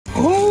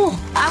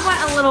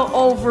a little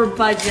over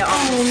budget.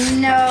 Oh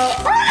no.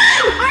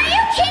 Are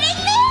you kidding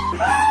me?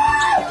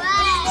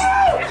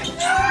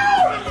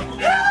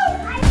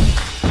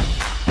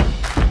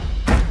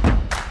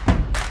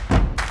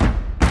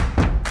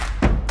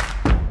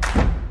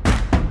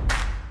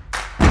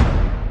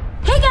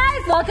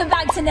 Welcome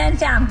back to NEN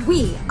FAM.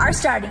 We are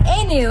starting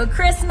a new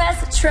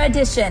Christmas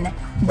tradition.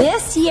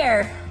 This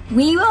year,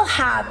 we will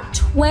have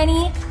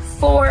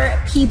 24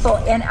 people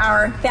in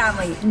our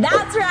family.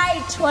 That's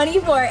right,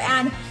 24.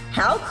 And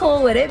how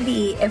cool would it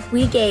be if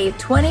we gave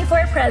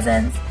 24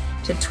 presents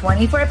to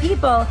 24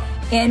 people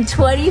in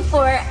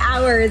 24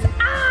 hours?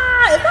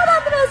 Ah, is that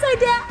not the best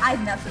idea? I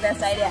think that's the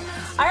best idea.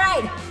 All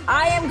right,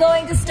 I am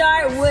going to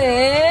start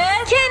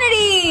with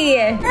Kennedy.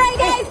 All right,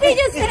 guys, we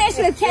just finished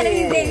with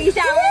Kennedy's baby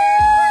shower.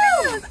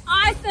 It was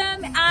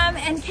awesome.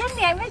 And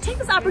Kennedy, I'm going to take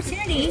this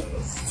opportunity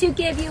to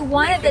give you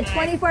one of the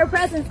 24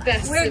 presents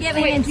we're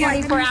giving in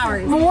 24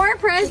 hours. More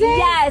presents?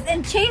 Yes,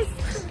 and Chase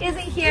isn't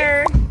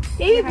here.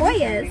 Baby boy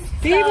is.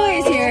 Baby boy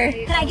is here.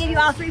 Can I give you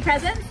all 3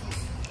 presents?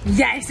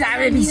 Yes, I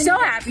would be so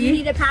happy. You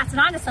need to pass it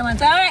on to someone.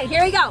 So, all right,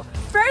 here we go.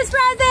 First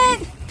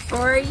present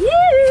for you.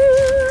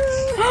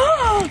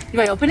 Do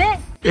I open it?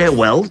 Yeah,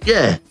 well,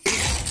 yeah.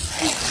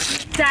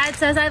 Dad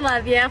says I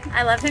love you.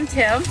 I love him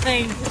too.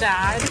 Thanks,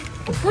 Dad.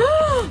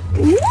 Ooh,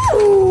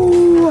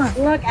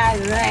 Look at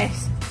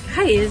this.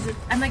 Guys,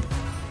 I'm like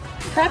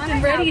prepped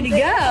and ready to go.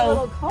 It's a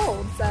little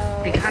cold, so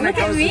It kind of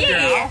look at goes me. with your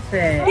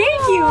outfit.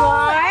 Thank you,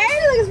 Mom.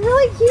 It looks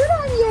really cute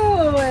on you.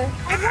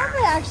 I love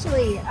it,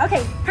 actually.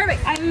 Okay,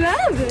 perfect. I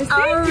love this. All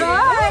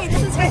right,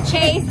 this is for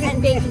Chase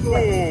and Baby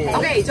Boy.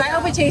 Okay, do I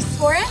open Chase's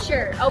for it?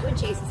 Sure, open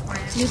Chase's for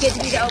him. You get to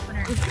be the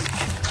opener.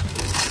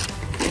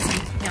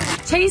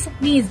 Chase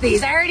needs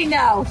these. I already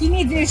know. He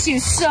needs new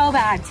shoes so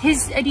bad.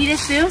 His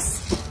Adidas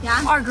boots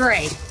are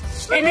gray.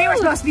 And they were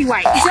supposed to be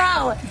white.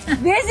 So,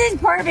 this is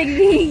perfect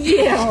being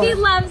you. He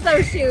loves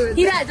those shoes.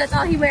 He does. That's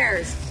all he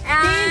wears.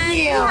 And Thank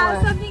you. we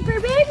have something for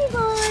Baby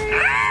Boy.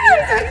 Ah,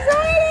 I'm so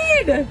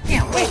excited.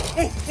 Can't wait.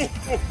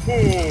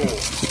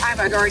 I'm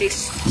already.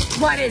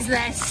 What is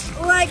this?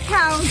 Look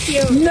how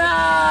cute.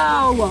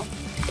 No.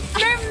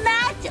 They're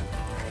matching.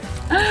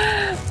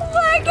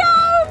 Look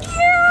how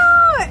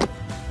cute.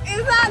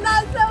 Is that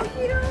not so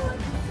cute?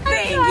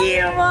 Thank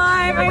you, Mom.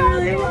 I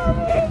really love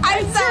it.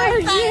 I'm so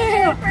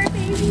excited for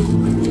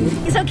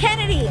Baby. So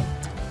Kennedy,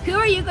 who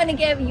are you going to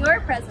give your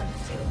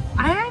presents to?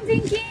 I'm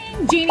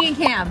thinking Jaine and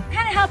Cam.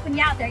 Kind of helping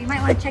you out there. You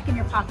might want to check in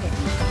your pocket.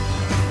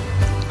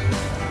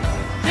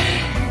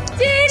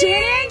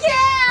 Jaine and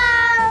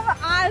Cam.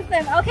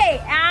 Awesome. Okay,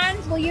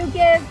 and will you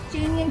give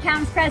Jaine and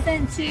Cam's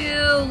present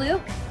to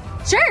Luke?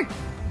 Sure.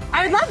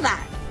 I would love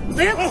that.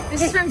 Luke,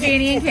 this is from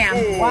Jaine and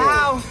Cam.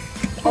 Wow.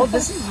 Oh,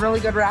 this is really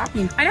good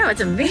wrapping. I know,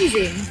 it's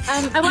amazing.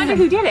 I wonder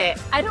who did it.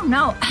 I don't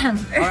know. All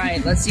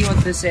right, let's see what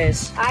this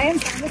is. I am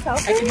trying to help.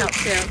 I can help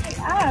too.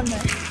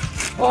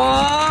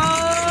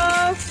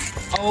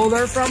 Oh,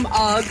 they're from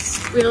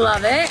Uggs. We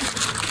love it.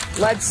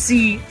 Let's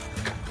see.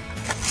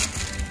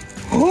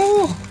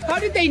 Oh, how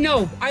did they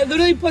know? I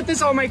literally put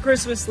this on my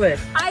Christmas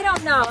list. I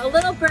don't know. A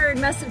little bird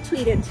must have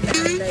tweeted to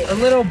me. A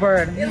little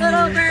bird. A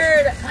little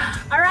bird.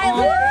 All right,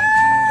 Luke.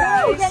 Who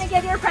are you going to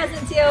give your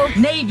present to?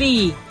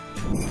 NayVee.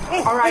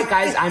 All right,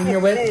 guys, I'm here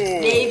with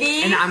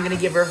NayVee. and I'm gonna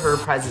give her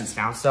presents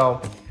now.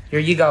 So here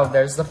you go.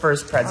 There's the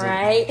first present. All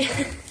right.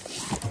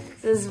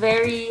 This is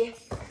very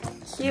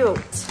cute.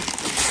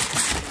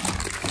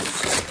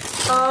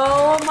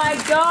 Oh my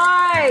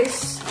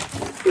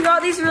gosh. We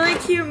got these really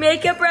cute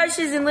makeup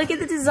brushes and look at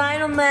the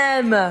design on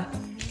them.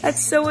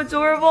 That's so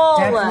adorable.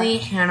 Definitely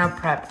Hannah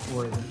prepped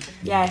for them.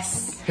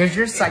 Yes. Here's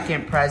your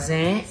second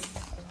present.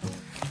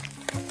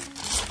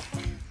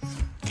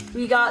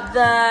 We got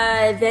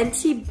the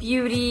Venti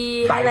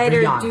Beauty By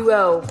Highlighter Rihanna.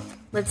 Duo.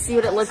 Let's see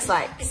what it looks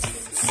like. Let's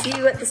see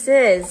what this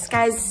is.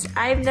 Guys,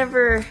 I've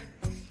never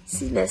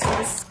seen this. So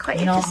this is quite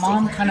interesting.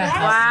 Mom kind of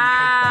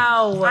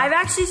Wow. I've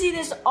actually seen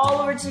this all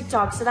over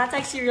TikTok, so that's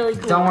actually really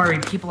cool. Don't worry,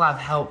 people have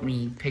helped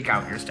me pick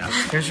out your stuff.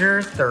 Here's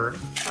your third.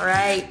 All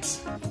right.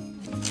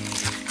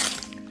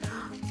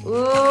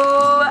 Ooh,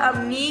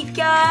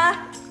 Amika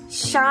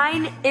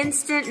Shine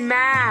Instant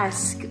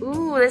Mask.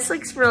 Ooh, this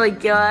looks really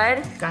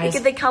good. Guys, look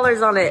at the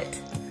colors on it.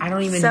 I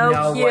don't even So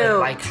know cute. what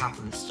like half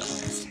of this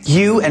stuff is.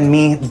 You and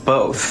me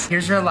both.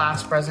 Here's your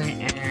last present,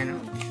 and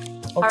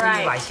hopefully All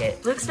right. you like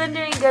it. Luke's been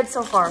doing good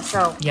so far,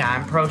 so. Yeah,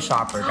 I'm pro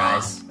shopper,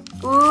 guys.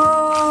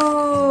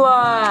 Ooh,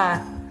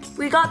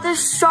 we got the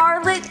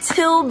Charlotte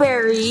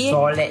Tilbury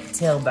Charlotte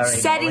Tilbury.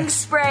 setting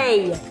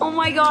spray. Oh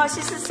my gosh,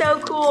 this is so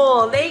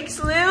cool. Thanks,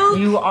 Luke.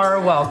 You are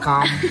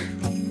welcome.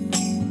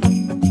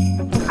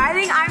 I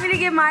think I'm gonna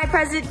give my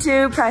present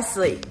to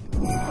PaisLee.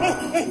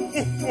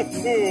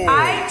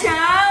 I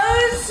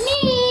chose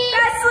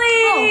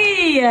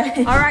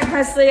PaisLee. All right,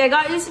 PaisLee, I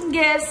got you some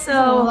gifts, so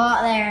a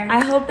lot there. I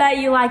hope that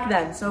you like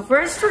them. So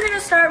first, we're gonna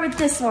start with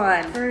this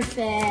one.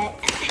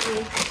 Perfect.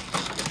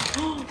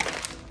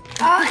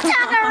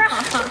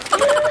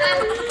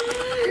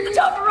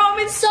 Top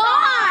ramen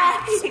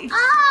socks.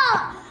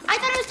 Oh, I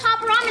thought it was top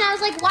ramen. I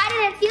was like, why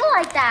did it feel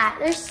like that?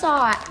 There's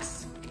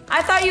socks.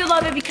 I thought you'd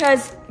love it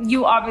because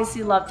you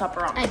obviously love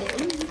Tupperware. I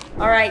do.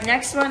 All right,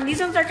 next one. These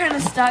ones are kind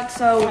of stuck,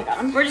 so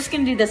we're just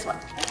gonna do this one.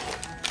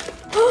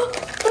 Ooh,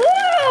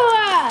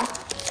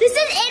 this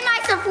is in my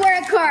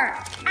Sephora cart.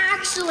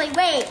 Actually,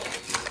 wait.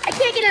 I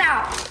can't get it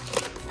out.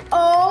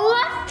 Oh,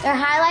 the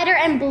highlighter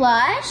and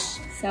blush.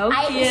 So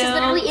cute. This is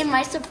literally in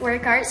my Sephora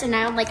cart, so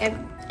now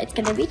it's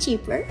gonna be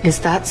cheaper. Is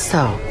that so?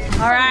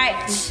 All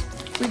right,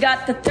 we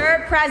got the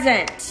third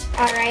present.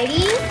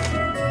 Alrighty.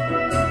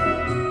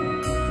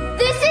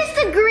 This is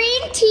the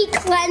green tea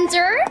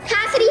cleanser.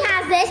 Cassidy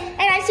has this,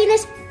 and I've seen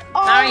this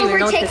all I don't even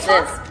know over what this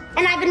TikTok, is.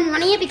 and I've been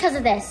wanting it because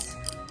of this.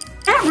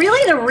 Is that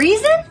really the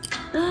reason?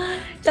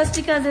 Just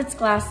because it's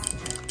glass.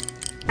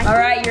 All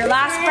right, your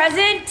last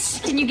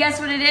present. Can you guess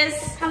what it is?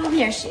 How many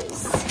your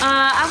shoes?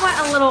 I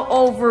went a little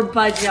over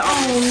budget.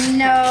 Oh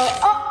no.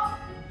 Oh.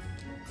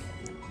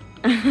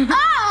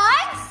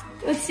 Odds?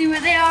 Let's see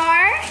what they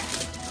are.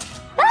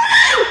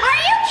 Are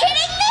you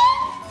kidding me?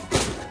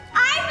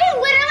 I've been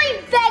literally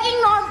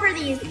begging Mom for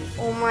these.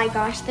 Oh my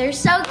gosh, they're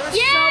so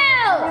cute.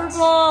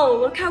 Adorable.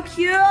 Look how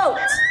cute.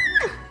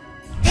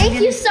 Thank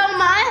you so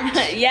much.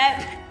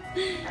 Yep.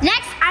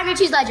 Next, I'm gonna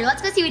choose Ledger.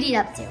 Let's go see what he's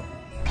up to.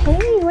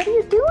 Hey, what are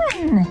you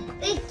doing?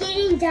 It's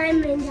getting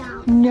diamonds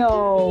out.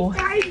 No.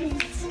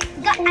 Diamonds.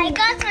 I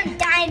got some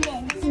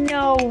diamonds.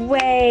 No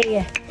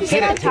way.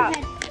 Hit it. Top.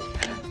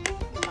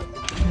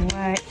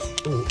 What?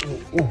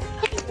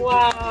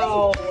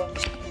 Wow.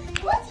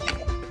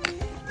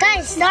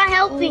 Guys, not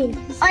helping.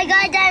 I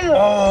got a diamond.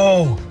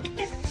 Oh,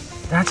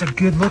 that's a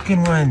good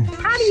looking one.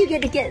 How do you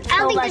get I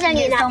don't think there's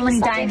any so many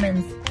apples.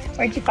 diamonds?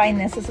 Where'd you find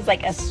this? This is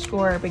like a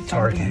store, big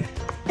Target.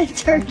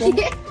 Turkey.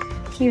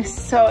 He was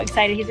so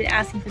excited. He's been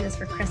asking for this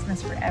for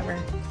Christmas forever.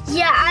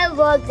 Yeah, I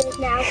love this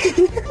now.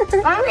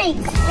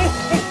 Fine.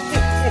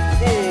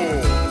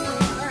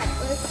 Alright,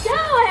 let's go.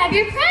 I have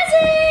your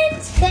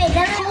present. Hey,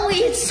 that's holy,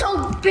 it's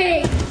so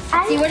big.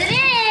 See what it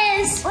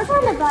is. What's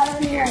on the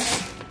bottom here?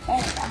 There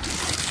we go.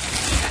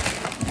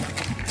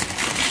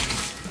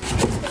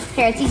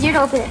 Here, it's easier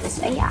to open it this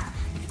way, yeah.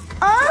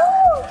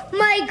 Oh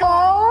my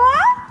god.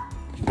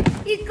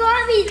 You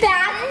got me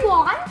that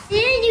one.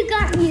 And you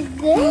got me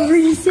this.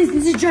 Reese's.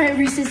 This is a giant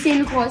Reese's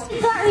Santa Claus.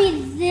 You got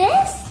me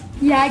this.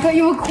 Yeah, I got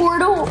you a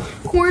corn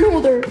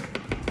holder.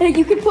 And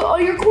you can put all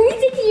your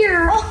coins in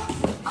here.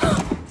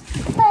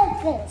 What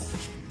is this?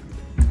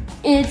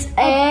 It's a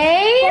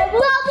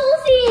bubble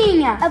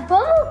thing. A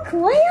bubble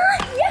coin?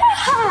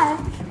 Yeah.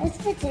 Let's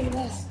put in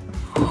this.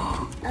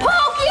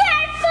 Poke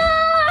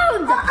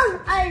headphones.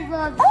 I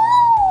love it. Oh,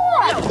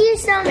 Thank you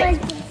so much.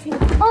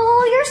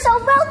 Oh, you're so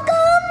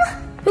welcome.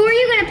 who are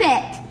you gonna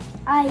pick?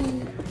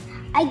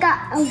 I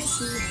got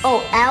Elsie.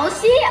 Oh,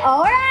 Elsie.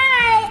 All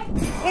right.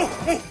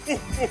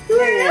 Who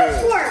are those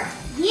for?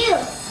 You.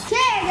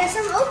 Okay, I guess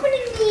I'm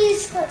opening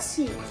these. Let's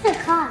see. What's the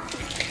card?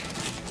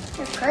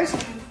 The first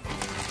one.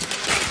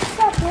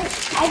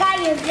 I got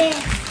you this.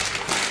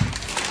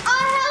 A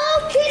Hello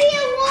Kitty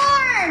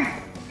alarm.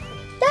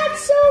 That's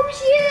so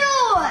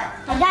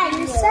cute. I got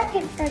your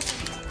second present.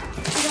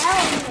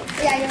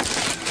 Yeah.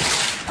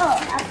 Oh,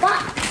 a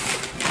box.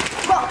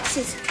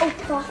 Boxes. Oh,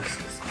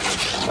 boxes.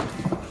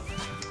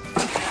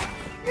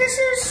 This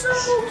is so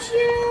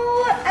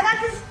cute. I got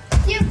this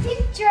cute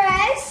pink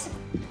dress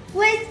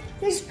with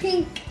this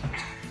pink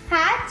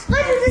hat.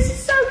 Look, this is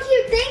so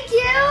cute. Thank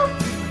you.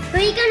 Who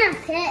are you gonna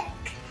pick?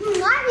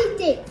 Let me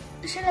think.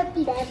 Should it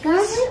be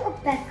PaisLee or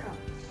Beckham?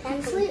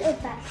 PaisLee or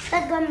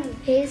Beckham?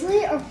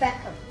 PaisLee or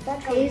Beckham?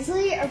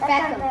 PaisLee or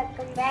Beckham?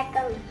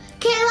 Beckham.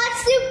 Okay,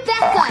 let's do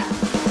Beckham.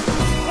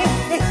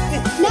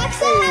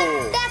 Next I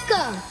have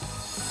Beckham.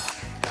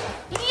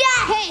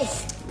 Yes!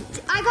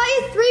 I got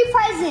you 3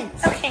 presents.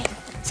 Okay.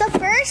 So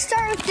first,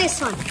 start with this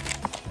one.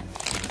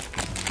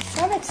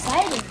 So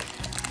excited.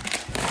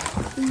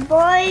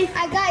 Boy,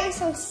 I got you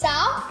some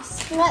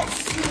socks. Let's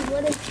see,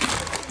 what is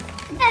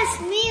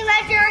Yes, me and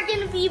Ledger are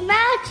gonna be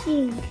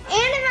matching.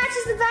 And it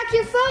matches the back of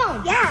your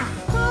phone. Yeah.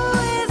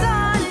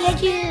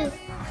 Thank you.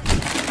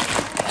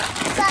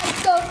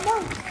 Let's go.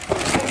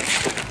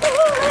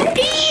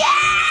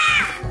 Yeah!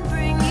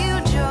 Bring you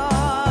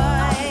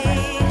joy.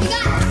 You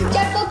got the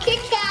Jumbo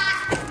Kit Kat.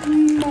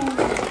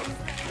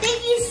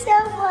 Thank you so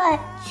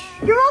much.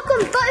 You're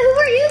welcome. But who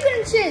are you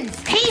gonna choose?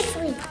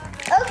 PaisLee.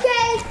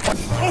 Okay.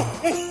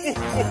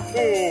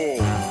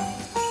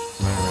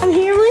 I'm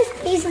here with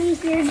PaisLee.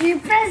 Here's your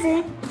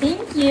present.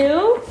 Thank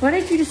you. What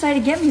did you decide to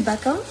get me,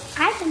 Beckham?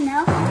 I don't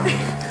know.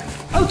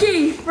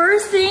 Okay,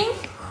 first thing.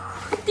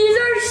 These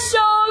are so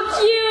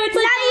cute. It's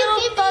like Now you little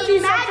can be fuzzy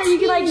stuff that you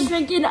can like matching.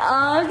 shrink in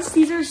Uggs.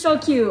 These are so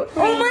cute.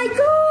 Oh my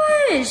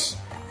gosh.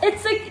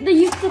 It's like they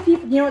used to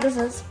people. You know what this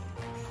is?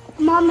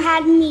 Mom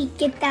had me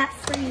get that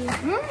for you.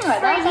 That was For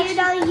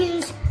actually- you to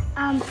use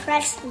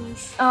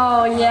PaisLee's.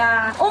 Oh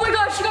yeah. Oh my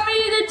gosh, you got me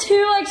the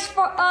 2 like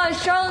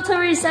Charlotte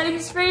Tilbury setting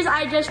sprays.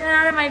 I just ran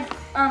out of my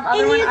other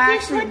And one. you I can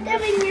actually. put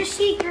them in your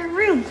secret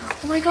room.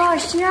 Oh my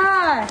gosh,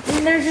 yeah.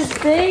 And they're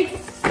just big.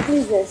 What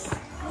is this?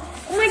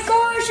 Oh my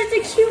gosh, it's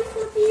a cute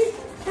fluffy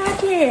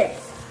packet.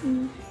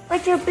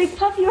 Like a big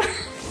puppy.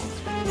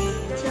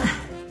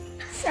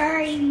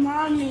 Sorry,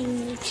 Mommy.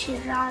 choose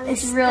all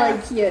this It's really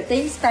stuff. cute.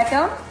 Thanks,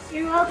 Beckham.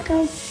 You're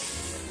welcome.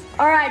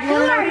 All right, Who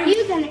are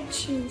you gonna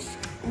choose?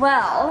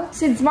 Well,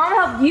 since Mom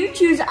helped you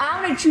choose,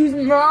 I'm gonna choose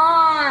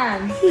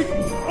Mom.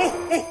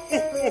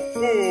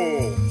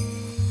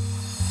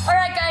 All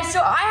right, guys,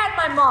 so I had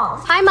my mom.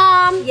 Hi,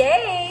 Mom.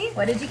 Yay!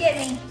 What did you get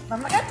me?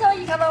 I'm not gonna tell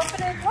you, you gotta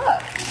open it.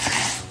 Look.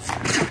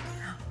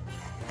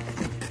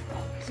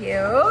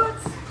 Cute.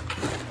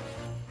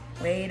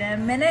 Wait a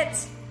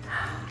minute.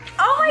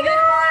 Oh my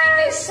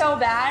gosh! It's so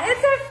bad. It's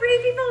a Free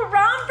People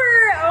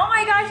romper. Oh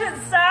my gosh, it's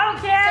so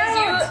cute. Because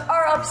you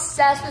are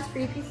obsessed with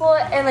free people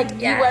and like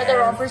you wear the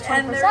rompers 24/7.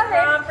 And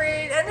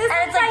this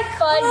And is it's like like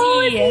fuzzy.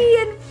 cozy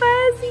and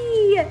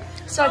fuzzy.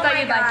 So I thought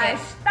you'd like it.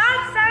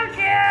 That's so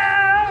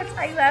cute.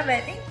 I love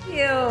it. Thank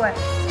you.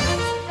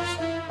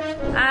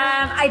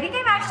 I think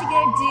I'm actually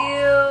gonna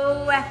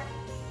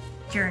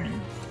do JourNee.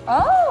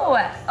 Oh,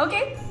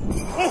 okay.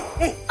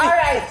 All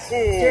right,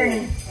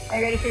 JourNee. Are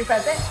you ready for your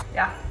present?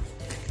 Yeah.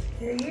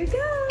 Here you go.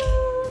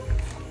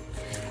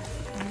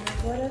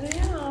 What are they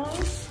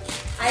else?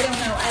 I don't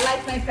know. I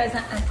like my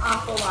present an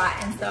awful lot,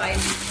 and so I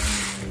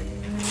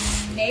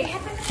may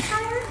have an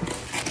entire.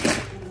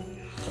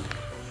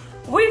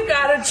 We've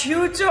got a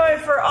chew toy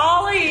for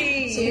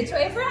Ollie. Chew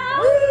toy for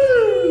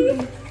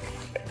Ollie.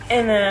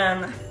 And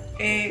then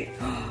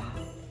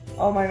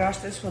oh my gosh,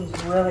 this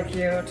one's really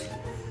cute.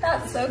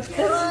 That's so cute.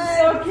 This is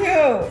so cute.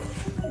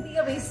 I think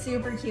it'll be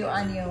super cute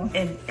on you.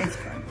 And it's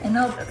fun. And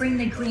they'll bring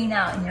the green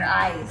out in your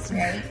eyes,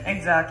 right?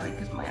 Exactly,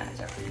 because my eyes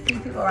are Free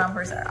People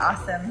rompers are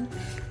awesome.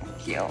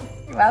 cute.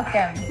 You're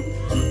welcome.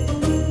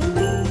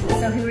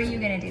 So who are you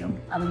gonna do?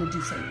 I'm gonna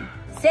do SaiDee.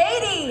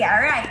 SaiDee,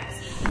 all right.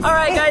 All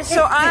right, guys,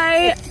 so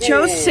I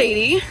chose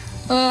SaiDee.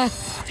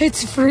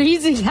 It's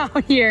freezing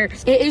out here.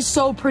 It is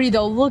so pretty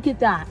though. Look at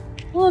that.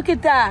 Look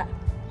at that.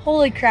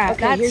 Holy crap.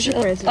 Okay, here's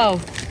your present. Oh.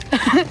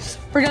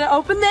 We're gonna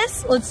open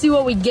this. Let's see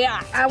what we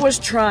got. I was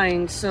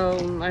trying,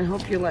 so I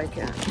hope you like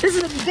it. This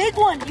is a big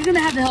one. You're gonna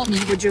have to help me.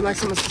 Would you like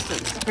some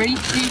assistance? Ready?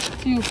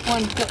 3, 2,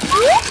 1, go.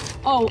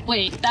 Oh,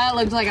 wait. That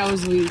looks like I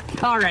was weak.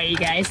 All right, you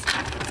guys.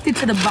 Let's get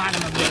to the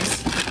bottom of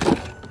this.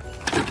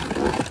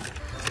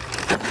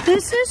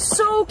 This is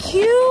so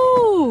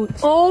cute.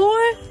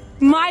 Oh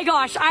my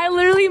gosh. I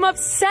literally am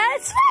obsessed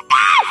with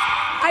this.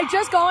 I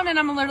just got one and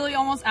I'm literally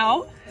almost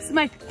out. This is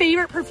my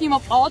favorite perfume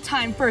of all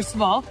time, first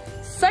of all.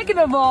 Second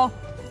of all,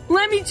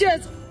 let me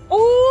just,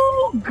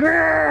 oh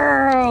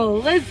girl,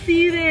 let's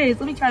see this.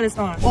 Let me try this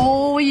on.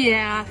 Oh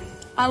yeah,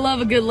 I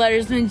love a good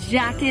lettersman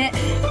jacket.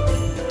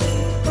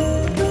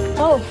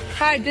 Oh,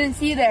 hi, didn't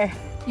see you there.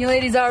 You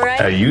ladies all right?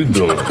 How you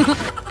doing?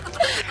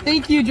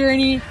 Thank you,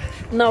 JourNee.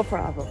 No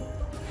problem.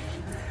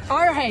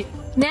 All right,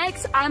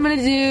 next I'm gonna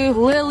do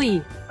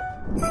LiLee.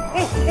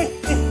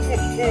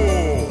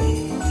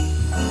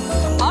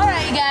 All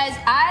right, you guys,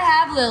 I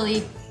have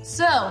LiLee.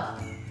 So,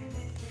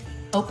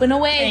 open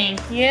away.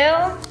 Thank you.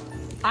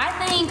 I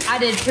think I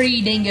did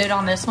pretty dang good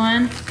on this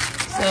one.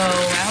 So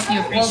I hope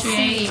you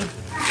appreciate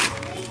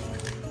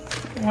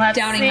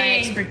doubting my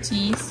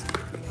expertise.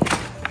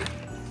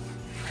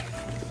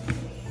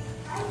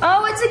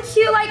 Oh, it's a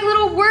cute like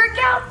little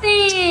workout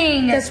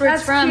thing. That's where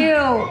it's from.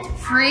 Cute.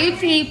 Free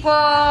People.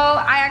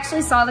 I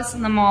actually saw this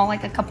in the mall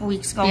like a couple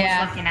weeks ago. I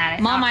was looking at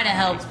it. Mom might have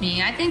helped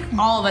me. I think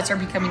all of us are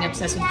becoming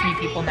obsessed with Free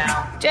People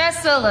now.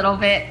 Just a little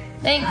bit.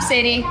 Thanks,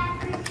 SaiDee.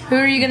 Who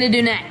are you gonna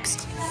do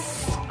next?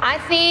 I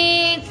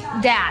think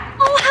Dad.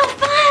 Oh, how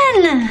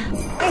fun!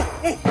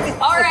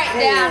 All right,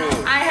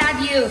 Dad. I had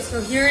you,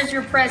 so here is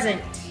your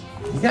present.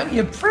 You got me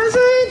a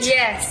present?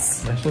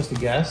 Yes. Am I supposed to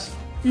guess?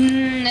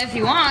 If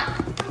you want.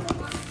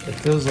 It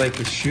feels like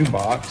a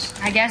shoebox.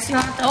 I guess you'll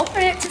have to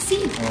open it to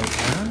see.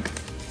 Okay.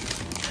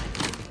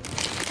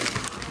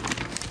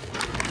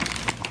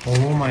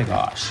 Oh my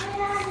gosh.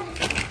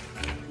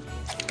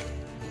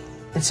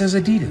 It says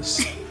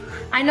Adidas.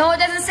 I know it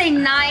doesn't say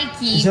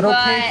Nike, Is it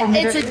okay for but me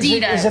it's to,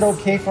 Adidas. Is it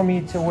okay for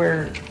me to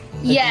wear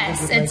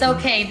Yes, with it's Nike?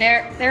 okay.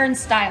 They're in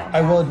style.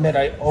 I will admit,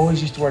 I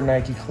always used to wear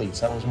Nike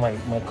cleats. That was my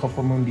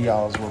Copa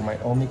Mundials were my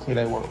only cleat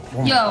I wore. Oh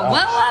my Yo, gosh.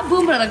 well,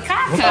 boom, the Look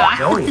at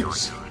caca.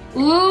 those.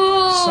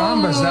 Ooh.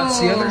 Sambas, that's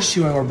the other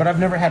shoe I wear, but I've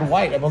never had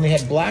white. I've only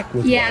had black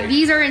with Yeah, white.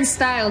 these are in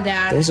style,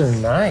 Dad. Those are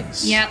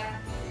nice. Yep.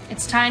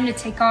 It's time to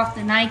take off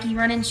the Nike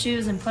running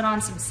shoes and put on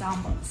some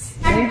Sambas.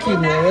 Thank you,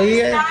 LiLee.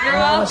 You're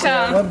Honestly, I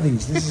welcome. love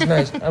these. This is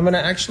nice. I'm gonna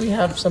actually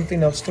have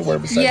something else to wear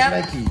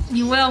besides Nike.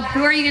 You will.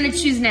 Who are you gonna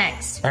choose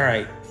next? All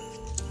right,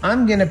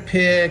 I'm gonna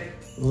pick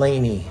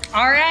Lainey.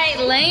 All right,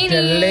 Lainey.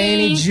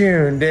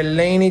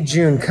 Delaney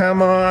June.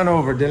 Come on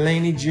over,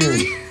 Delaney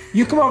June.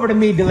 You come over to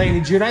me,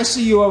 Delaney June. I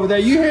see you over there.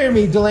 You hear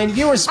me, Delaney.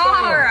 You were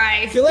spying. All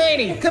right.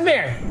 Delaney, come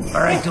here.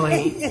 All right,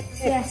 Delaney.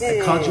 Yes.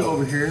 I called you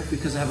over here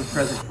because I have a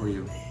present for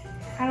you.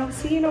 I don't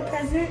see no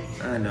present.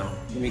 I know.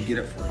 Let me get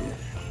it for you.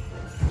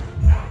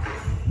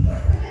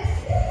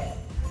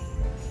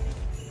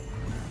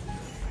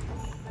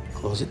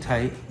 Close it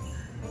tight.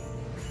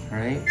 All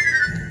right.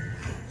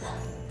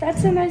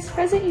 That's a nice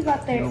present you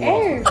got there.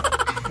 You're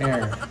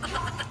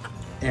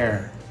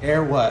Air.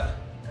 Air what?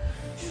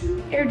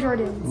 Air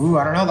Jordans. Ooh,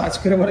 I don't know. That's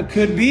good at what it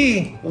could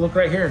be. But look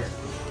right here.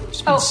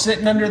 She's been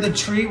sitting under the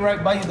tree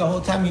right by you the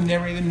whole time. You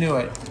never even knew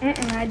it.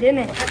 I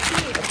didn't.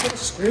 Put a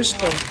screw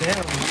stuff down.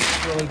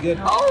 It's really good.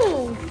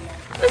 Oh,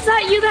 was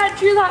that you that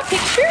drew that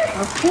picture?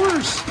 Of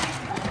course.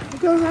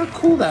 Look how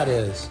cool that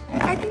is.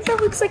 I think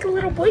that looks like a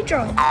little boy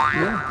drawing.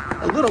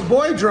 Yeah. A little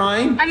boy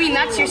drawing. I mean,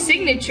 that's your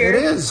signature.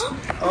 It is.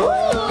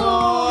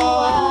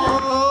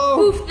 Oh.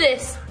 Poof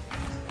this.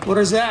 What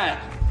is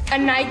that? A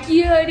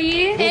Nike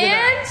hoodie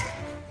and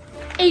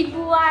a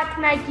black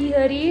Nike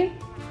hoodie.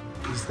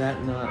 Is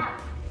that not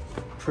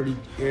pretty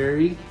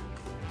airy?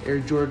 Air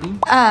Jordan?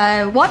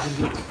 What?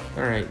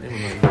 All right, never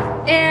mind.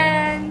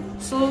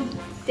 And Sol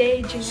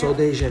de Janeiro. Sol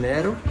de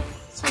Janeiro?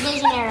 Sol de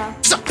Janeiro.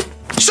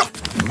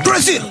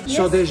 Brazil!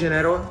 Sol de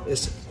Janeiro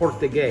is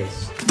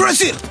Portuguese.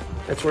 Brazil!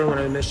 That's where I went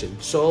on a mission.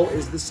 Sol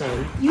is the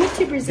sun. You went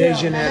to Brazil. De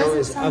Janeiro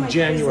is of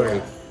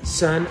January.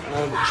 Sun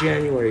of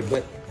January,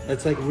 but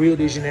that's like Rio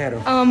de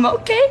Janeiro.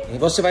 Okay. E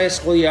você vai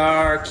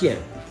escolher quem?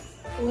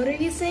 What are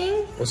you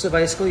saying? Você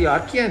vai escolher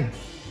quem?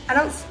 I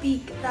don't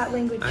speak that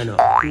language. I know.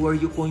 Who are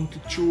you going to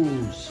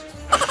choose?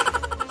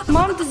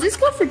 Mom, does this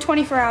go for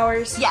 24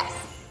 hours? Yes.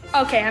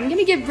 Okay, I'm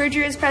gonna give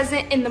Bridger his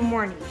present in the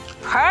morning.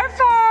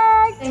 Perfect.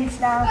 Thanks,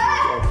 Dad.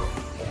 I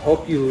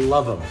hope you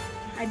love him.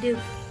 I do.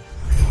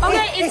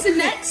 Okay, it's the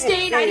next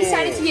day and I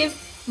decided to give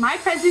my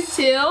present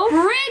to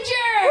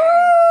Bridger!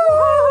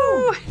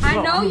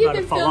 I know you've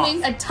been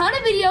filming a ton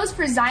of videos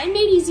for Zion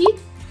Made Easy,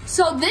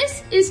 so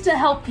this is to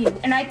help you,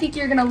 and I think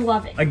you're gonna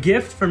love it. A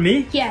gift for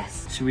me?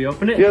 Yes. Should we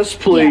open it? Yes,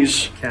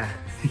 please. Okay.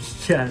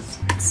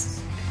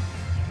 Yes.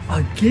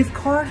 A gift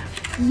card?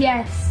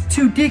 Yes.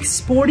 To Dick's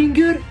Sporting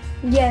Good?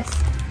 Yes.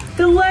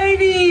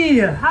 Delaney!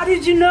 How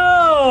did you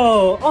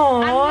know?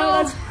 Oh,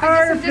 that's I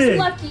guess I'm just perfect.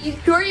 lucky.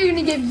 Who are you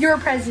gonna give your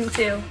present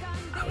to?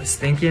 I was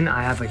thinking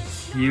I have a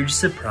huge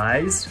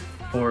surprise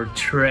for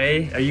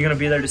Trey. Are you gonna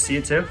be there to see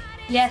it too?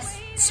 Yes.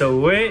 So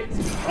wait.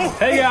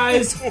 Hey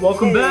guys,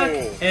 welcome back.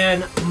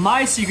 And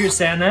my Secret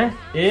Santa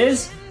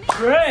is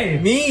Trey.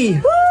 Me.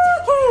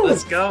 Woo-hoo!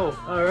 Let's go.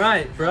 All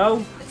right,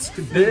 bro.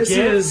 This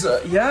is,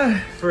 yeah.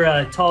 For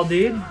a tall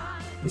dude.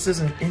 This is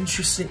an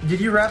interesting. Did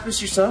you wrap this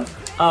yourself?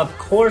 Of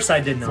course I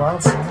did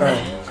not.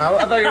 I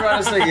thought you were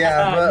about to say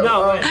yeah, but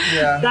no,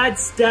 yeah.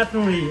 That's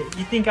definitely.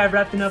 You think I've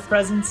wrapped enough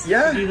presents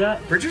to do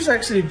that? Bridger's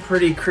actually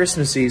pretty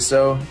Christmassy,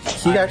 so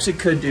he actually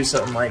could do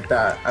something like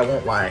that. I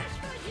won't lie.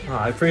 Oh,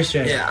 I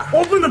appreciate it. Yeah.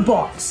 Open the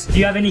box. Do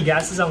you have any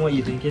guesses on what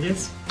you think it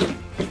is?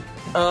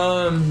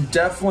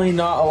 Definitely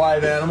not a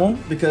live animal,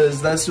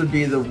 because this would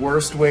be the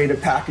worst way to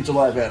package a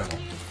live animal.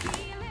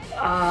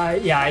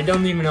 Yeah, I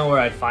don't even know where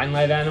I'd find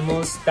live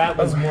animals. That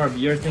was more of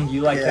your thing.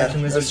 You like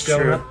catching lizards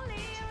growing up.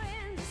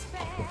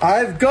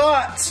 I've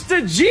got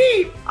the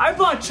Jeep! I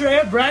bought Trey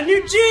a brand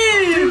new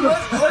Jeep! Dude,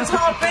 let's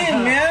hop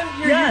in, man.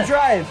 You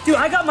drive. Dude,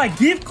 I got my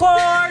gift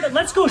card.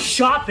 Let's go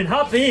shopping.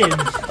 Hop in.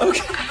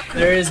 Okay.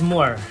 There is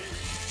more.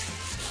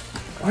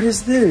 What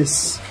is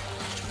this?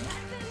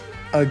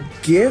 A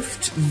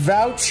gift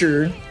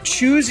voucher.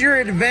 Choose your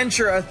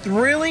adventure, a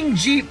thrilling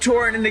Jeep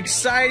tour and an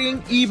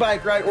exciting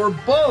e-bike ride, or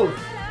both.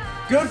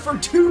 Good for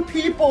 2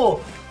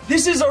 people.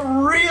 This is a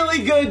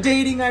really good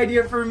dating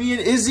idea for me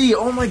and Izzy.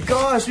 Oh my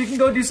gosh, we can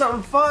go do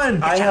something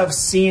fun. I have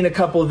seen a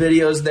couple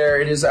videos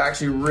there. It is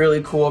actually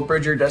really cool.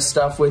 Bridger does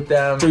stuff with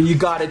them. So you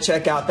gotta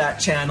check out that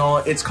channel.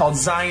 It's called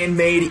Zion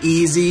Made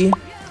Easy.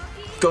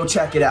 Go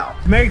check it out.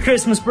 Merry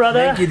Christmas, brother.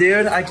 Thank you,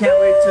 dude. I can't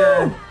wait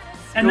to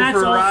And go that's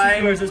for a all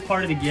ride. yours as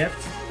part of the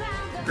gift.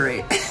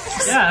 Great.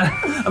 Yeah.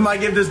 I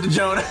might give this to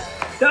Jonah.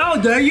 Oh,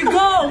 there you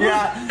go.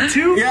 Yeah.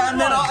 2 Yeah,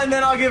 for and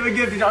then I'll give a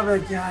gift. I'll be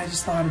like, yeah, I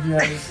just thought of you.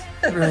 I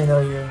just really know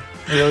you.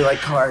 I really like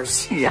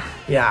cars. Yeah.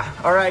 Yeah.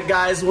 All right,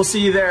 guys. We'll see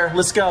you there.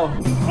 Let's go.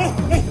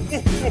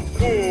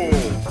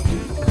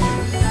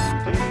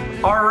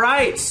 All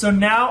right. So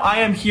now I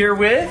am here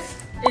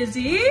with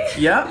Izzy.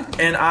 Yep.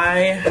 And I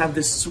have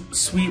this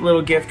sweet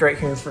little gift right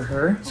here for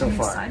her so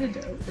far. I'm excited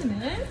to open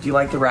it. Do you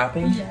like the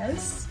wrapping?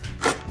 Yes.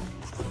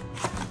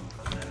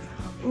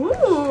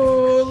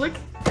 Ooh, look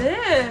at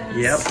this.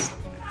 Yep.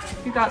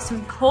 We got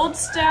some cold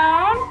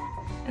stone,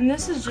 and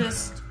this is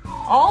just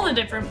all the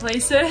different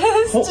places.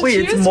 Oh, to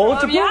wait, it's choose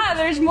multiple? From. Yeah,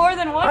 there's more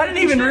than one. I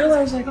didn't even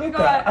realize I got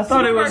that. I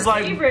thought it was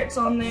like favorites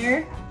on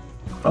there.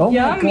 Oh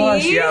Yummy. my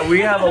gosh, yeah, we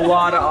have a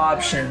lot of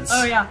options.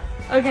 Oh yeah.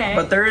 Okay.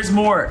 But there is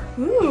more.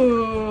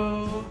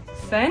 Ooh,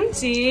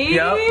 Fenty.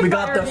 Yep, we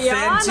got the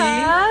Barbiana.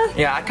 Fenty.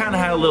 Yeah, I kind of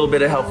had a little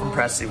bit of help from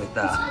Presley with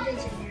that.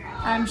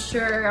 I'm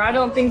sure. I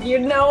don't think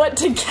you'd know what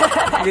to get.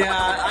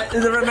 Yeah,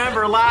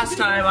 remember last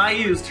time I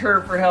used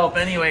her for help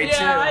anyway, too.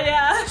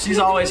 Yeah. She's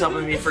always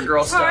helping me for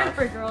girl It's hard stuff.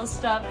 for girl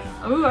stuff.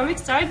 Ooh, I'm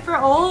excited for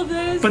all of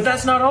this. But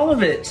that's not all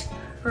of it.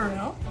 For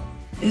real?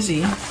 Izzy,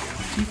 do you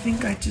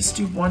think I just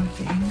do one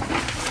thing?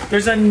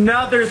 There's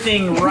another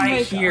thing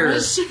right here.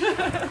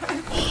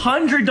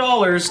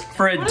 $100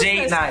 for a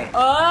date night.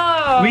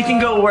 Oh. We can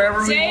go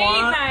wherever we Date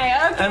want.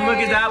 night, okay. And look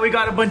at that, we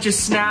got a bunch of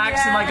snacks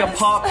and like a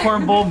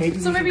popcorn bowl. Maybe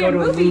So we could maybe go a to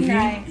a movie movie.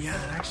 night. Yeah,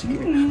 actually,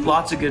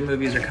 lots of good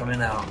movies are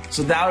coming out.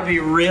 So that would be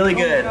really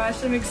good. Oh my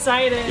gosh, I'm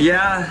excited.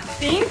 Yeah.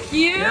 Thank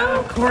you. Yeah,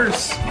 of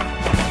course.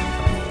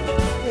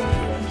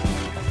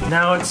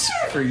 Now it's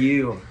for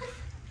you.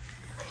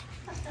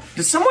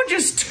 Did someone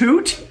just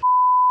toot?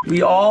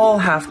 We all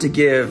have to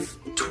give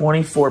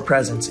 24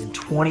 presents in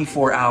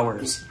 24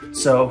 hours.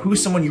 So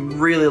who's someone you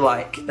really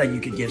like that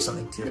you could give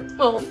something to?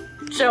 Well,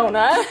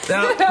 Jonah.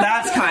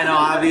 That's kind of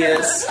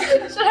obvious.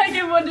 Should I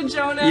give one to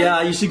Jonah?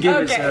 Yeah, you should give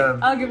it to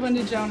him. I'll give one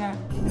to Jonah.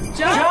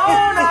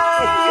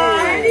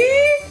 Jonah!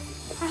 Ready?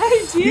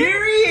 Hi, dude.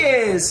 Here he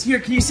is. Here,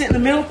 can you sit in the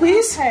middle,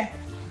 please? Okay.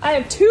 I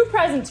have 2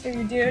 presents for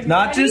you, dude.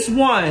 Not just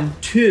 1,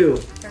 2.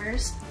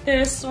 First,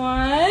 this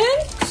one.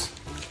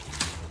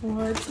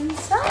 What's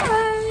inside?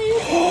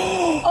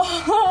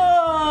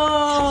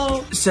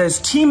 Oh! It says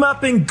team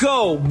up and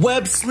go,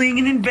 web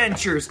slinging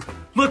adventures.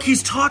 Look,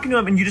 he's talking to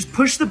him and you just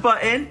push the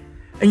button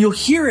and you'll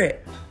hear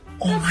it.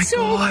 Oh my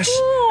gosh.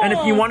 Cool. And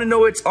if you want to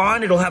know it's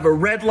on, it'll have a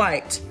red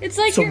light. It's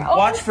like so your own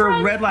watch for a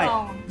friend red light.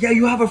 phone. Yeah,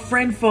 you have a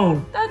friend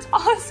phone. That's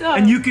awesome.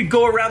 And you could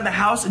go around the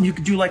house and you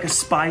could do like a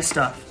spy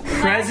stuff.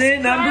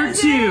 Present number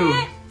 2.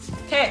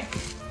 Okay.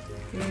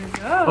 Here we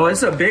go. Oh,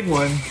 it's a big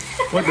one.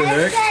 What the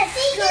heck?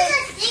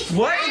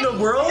 What in the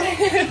world?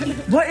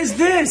 What is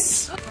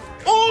this?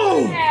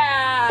 Oh!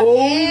 Yeah.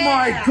 Oh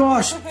my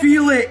gosh,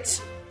 feel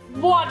it.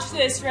 Watch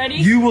this, ready?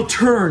 You will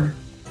turn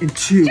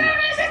into...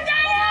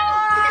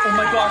 Oh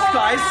my gosh,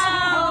 guys.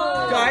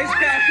 Guys,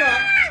 back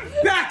up.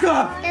 Back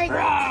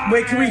up.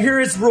 Wait, can we hear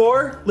his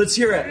roar? Let's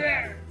hear it.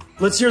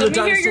 Let's hear the Let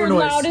me hear dinosaur your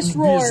noise. loudest Be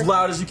roar. as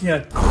loud as you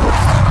can.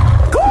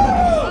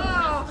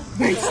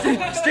 Wait,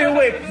 stay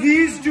away.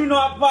 Please do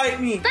not bite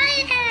me.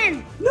 Bite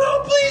him.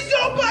 No, please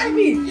don't bite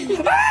me.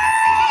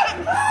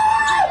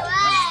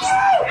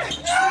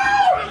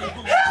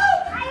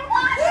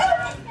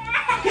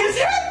 His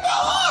head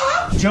fell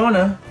off.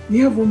 Jonah, we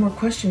have one more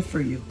question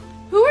for you.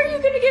 Who are you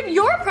gonna give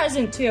your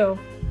present to?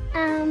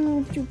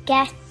 To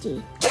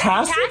Cassidy.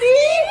 Cassidy?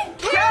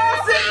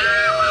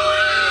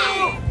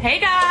 Hey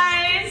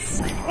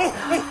guys!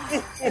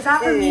 Is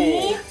that for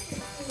me?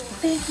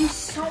 Thank you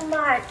so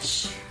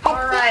much. All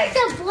right.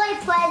 It's a boy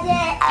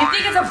present. You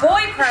think it's a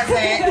boy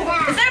present?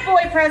 Is that a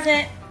boy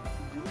present?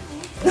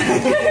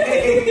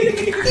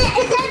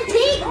 It's a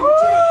pink.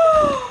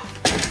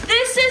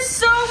 This is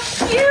so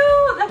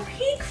cute! The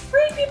pink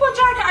Free People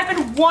jacket. I've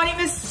been wanting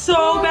this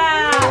so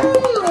bad.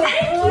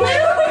 Thank you.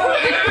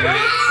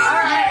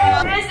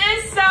 Alright, this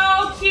is so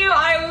cute.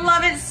 I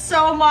love it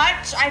so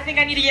much. I think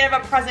I need to give a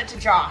present to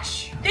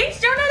Josh. Thanks,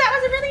 Jonah. That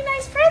was a really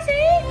nice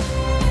present.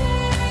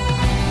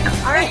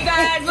 Alright, you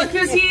guys, look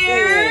who's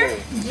here.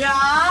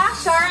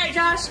 Josh. Alright,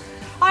 Josh.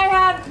 I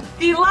have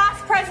the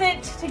last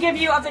present to give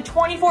you of the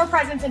 24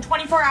 presents in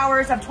 24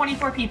 hours of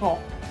 24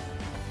 people.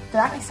 Does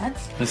that make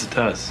sense? Yes, it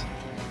does.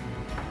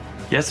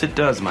 Yes, it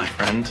does, my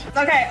friend.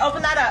 Okay,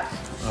 open that up.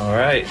 All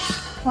right.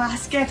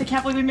 Last gift. I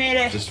can't believe we made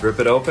it. Just rip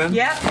it open.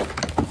 Yep.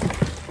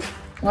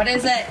 What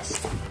is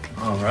it?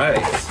 All right.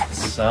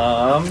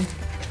 Some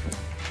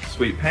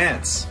sweet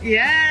pants.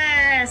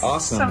 Yes.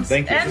 Awesome.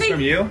 Thank you. Is this from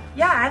you?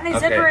 Yeah, and they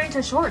zip Okay. right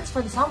into shorts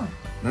for the summer.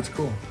 That's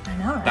cool. I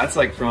know, right? That's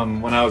like from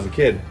when I was a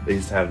kid. They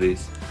used to have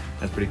these.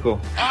 That's pretty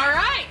cool. All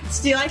right.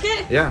 Do you like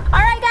it? Yeah. All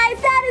right,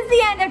 guys, that is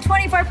the end of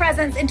 24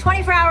 presents in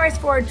 24 hours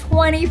for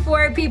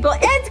 24 people.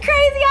 It's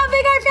crazy how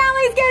big our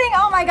family's getting.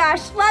 Oh my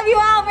gosh. Love you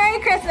all. Merry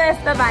Christmas.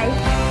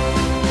 Bye-bye.